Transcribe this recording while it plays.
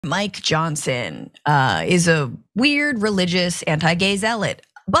Mike Johnson is a weird religious anti-gay zealot,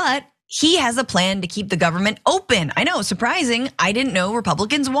 but he has a plan to keep the government open. I know, surprising. I didn't know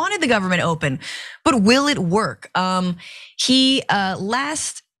Republicans wanted the government open, but will it work? He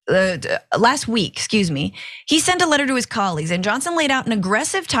last week, he sent a letter to his colleagues, and Johnson laid out an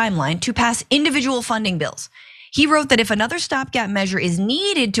aggressive timeline to pass individual funding bills. He wrote that if another stopgap measure is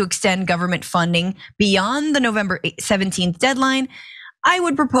needed to extend government funding beyond the November 17th deadline, I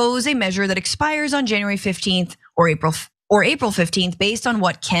would propose a measure that expires on January 15th or April 15th based on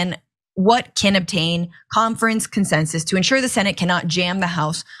what can obtain conference consensus to ensure the Senate cannot jam the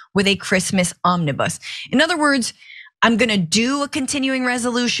House with a Christmas omnibus. In other words, I'm gonna do a continuing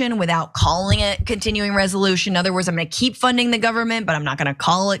resolution without calling it continuing resolution. In other words, I'm gonna keep funding the government, but I'm not gonna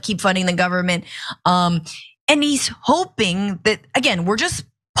call it keep funding the government. And he's hoping that, again, we're just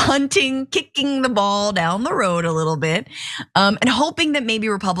punting, kicking the ball down the road a little bit, and hoping that maybe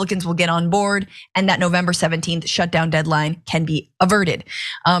Republicans will get on board and that November 17th shutdown deadline can be averted.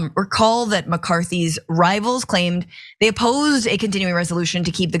 Recall that McCarthy's rivals claimed they opposed a continuing resolution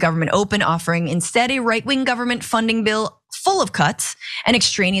to keep the government open, offering instead a right-wing government funding bill full of cuts and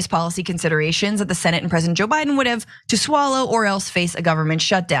extraneous policy considerations that the Senate and President Joe Biden would have to swallow or else face a government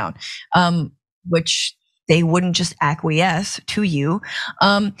shutdown, which they wouldn't just acquiesce to you.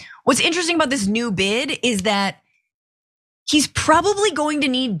 What's interesting about this new bid is that he's probably going to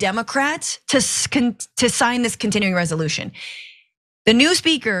need Democrats to sign this continuing resolution. The new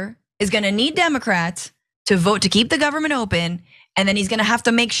speaker is gonna need Democrats to vote to keep the government open, and then he's gonna have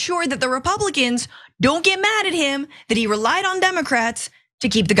to make sure that the Republicans don't get mad at him that he relied on Democrats to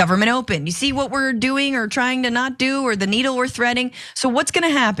keep the government open. You see what we're doing or trying to not do, or the needle we're threading? So what's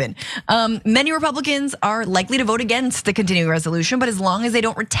gonna happen? Many Republicans are likely to vote against the continuing resolution, but as long as they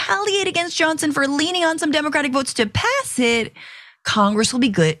don't retaliate against Johnson for leaning on some Democratic votes to pass it, Congress will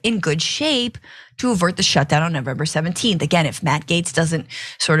be in good shape to avert the shutdown on November 17th. Again, if Matt Gaetz doesn't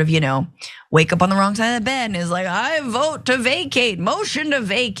sort of, wake up on the wrong side of the bed and is like, I vote to vacate, motion to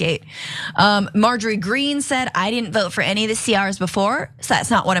vacate. Marjorie Greene said, I didn't vote for any of the CRs before, so that's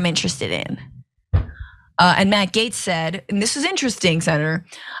not what I'm interested in. And Matt Gaetz said, and this is interesting, Senator,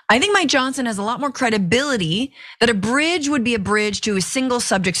 I think Mike Johnson has a lot more credibility that a bridge would be a bridge to a single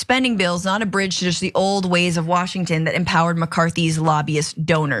subject spending bills, not a bridge to just the old ways of Washington that empowered McCarthy's lobbyist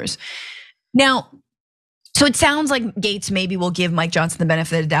donors. Now, so it sounds like Gaetz maybe will give Mike Johnson the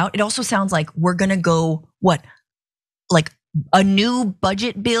benefit of the doubt. It also sounds like we're gonna go, like a new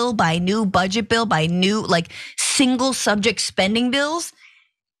budget bill by new budget bill by new single subject spending bills?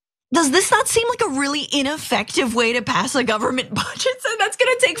 Does this not seem like a really ineffective way to pass a government budget? So that's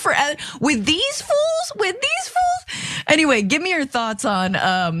gonna take forever with these fools, Anyway, give me your thoughts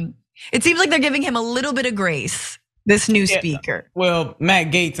on, it seems like they're giving him a little bit of grace, this new speaker. Well, Matt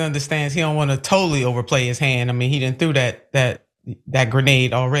Gaetz understands he don't wanna totally overplay his hand. I mean, he didn't threw that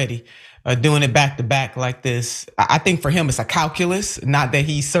grenade already. Doing it back to back like this, I think for him it's a calculus. Not that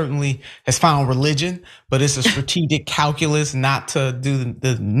he certainly has found religion, but it's a strategic calculus not to do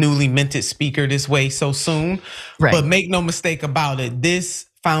the newly minted speaker this way so soon. Right. But make no mistake about it, this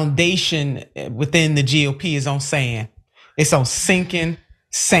foundation within the GOP is on sand. It's on sinking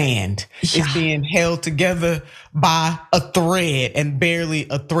sand. Yeah. It's being held together by a thread and barely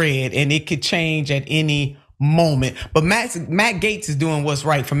a thread, and it could change at any moment. But Matt Gaetz is doing what's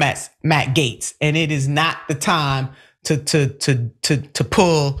right for Matt Gaetz, and it is not the time to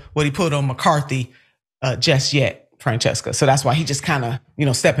pull what he put on McCarthy just yet, Francesca. So that's why he just kind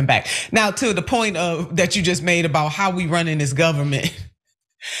of stepping back. Now to the point of that you just made about how we run in this government,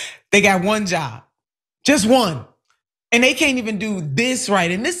 they got one job, just one. And they can't even do this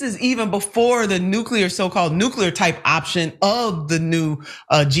right. And this is even before the so-called nuclear type option of the new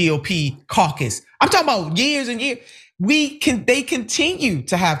GOP caucus. I'm talking about years and years. They continue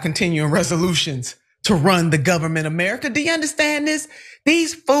to have continuing resolutions to run the government, America. Do you understand this?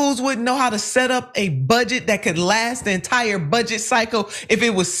 These fools wouldn't know how to set up a budget that could last the entire budget cycle if it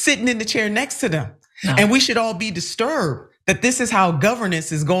was sitting in the chair next to them. No. And we should all be disturbed that this is how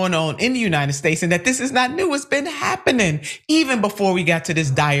governance is going on in the United States, and that this is not new. It's been happening even before we got to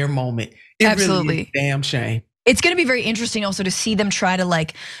this dire moment. It Absolutely. Really is a damn shame. It's gonna be very interesting also to see them try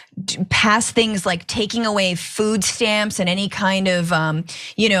to pass things like taking away food stamps and any kind of,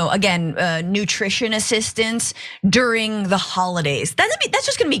 nutrition assistance during the holidays. That's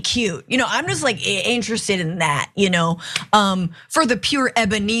just gonna be cute. I'm just interested in that, for the pure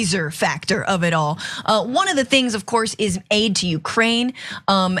Ebenezer factor of it all. One of the things, of course, is aid to Ukraine.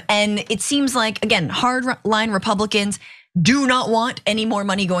 And it seems like, again, hardline Republicans do not want any more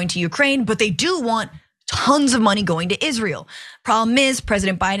money going to Ukraine, but they do want tons of money going to Israel. Problem is,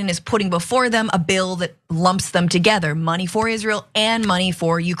 President Biden is putting before them a bill that lumps them together, money for Israel and money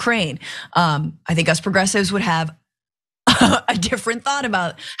for Ukraine. I think us progressives would have a different thought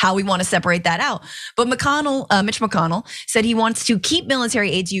about how we want to separate that out. But Mitch McConnell said he wants to keep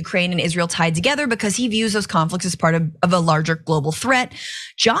military aid to Ukraine and Israel tied together because he views those conflicts as part of a larger global threat.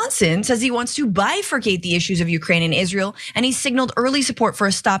 Johnson says he wants to bifurcate the issues of Ukraine and Israel, and he signaled early support for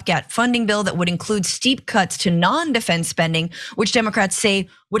a stopgap funding bill that would include steep cuts to non-defense spending, which Democrats say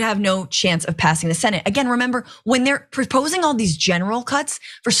would have no chance of passing the Senate. Again, remember, when they're proposing all these general cuts,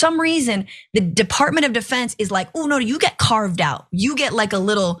 for some reason, the Department of Defense is like, oh no, you get carved out. You get like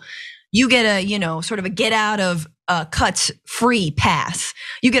you get a, sort of a get out of cuts free pass.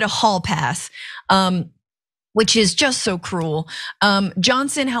 You get a hall pass, which is just so cruel.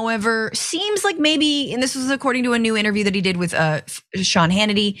 Johnson, however, seems like maybe, and this was according to a new interview that he did with Sean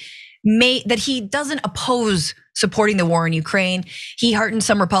Hannity, that he doesn't oppose supporting the war in Ukraine. He heartened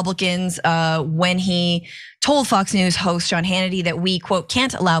some Republicans when he told Fox News host Sean Hannity that we, quote,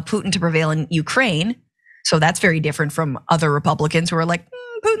 can't allow Putin to prevail in Ukraine. So that's very different from other Republicans who are like,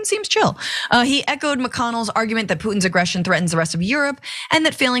 Putin seems chill. He echoed McConnell's argument that Putin's aggression threatens the rest of Europe and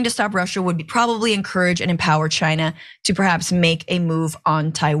that failing to stop Russia would probably encourage and empower China to perhaps make a move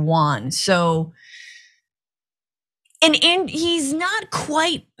on Taiwan. So, and he's not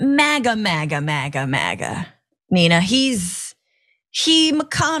quite MAGA, Nina. He's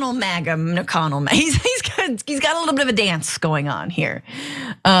McConnell. He's got a little bit of a dance going on here.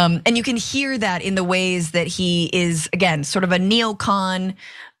 And you can hear that in the ways that he is, again, sort of a neocon,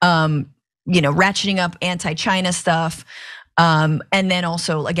 ratcheting up anti-China stuff. And then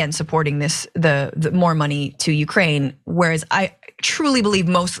also, again, supporting the more money to Ukraine. Whereas I truly believe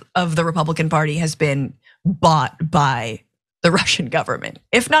most of the Republican Party has been bought by the Russian government,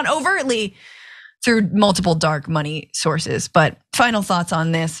 if not overtly, through multiple dark money sources. But final thoughts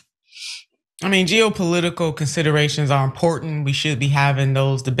on this? I mean, geopolitical considerations are important. We should be having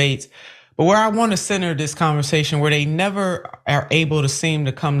those debates. But where I want to center this conversation, where they never are able to seem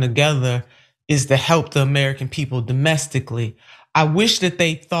to come together, is to help the American people domestically. I wish that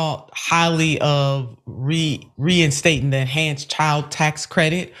they thought highly of reinstating the enhanced child tax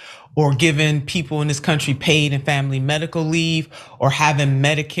credit, or giving people in this country paid and family medical leave, or having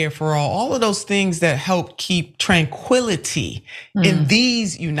Medicare for all of those things that help keep tranquility in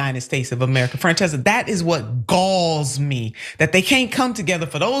these United States of America. Francesca, that is what galls me, that they can't come together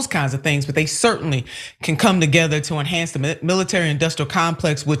for those kinds of things, but they certainly can come together to enhance the military industrial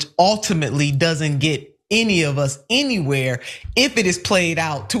complex, which ultimately doesn't get any of us anywhere if it is played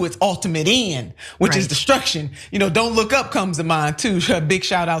out to its ultimate end, which is destruction. Don't Look Up comes to mind too. A big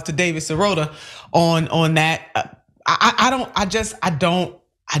shout out to David Sirota on that. I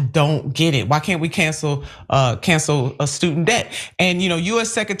don't get it. Why can't we cancel a student debt? And U.S.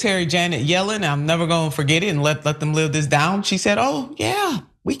 Secretary Janet Yellen, I'm never gonna forget it and let them live this down. She said, "Oh yeah,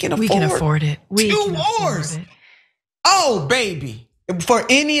 we can afford it. Two wars. Oh baby." For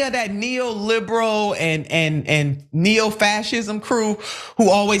any of that neoliberal and neo-fascism crew who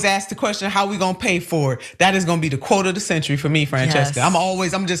always ask the question, how we gonna pay for it? That is gonna be the quote of the century for me, Francesca.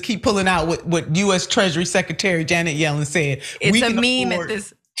 Yes. I'm just keep pulling out what US Treasury Secretary Janet Yellen said. It's a meme at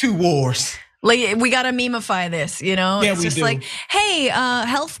this. 2 wars. Like, we gotta memify this, Yeah, it's just like, hey,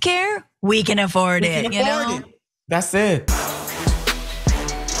 healthcare, we can afford it, it. That's it.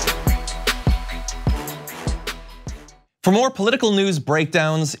 For more political news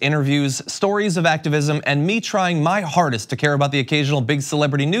breakdowns, interviews, stories of activism, and me trying my hardest to care about the occasional big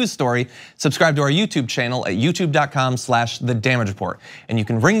celebrity news story, subscribe to our YouTube channel at youtube.com/The Damage Report. And you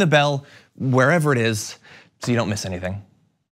can ring the bell wherever it is so you don't miss anything.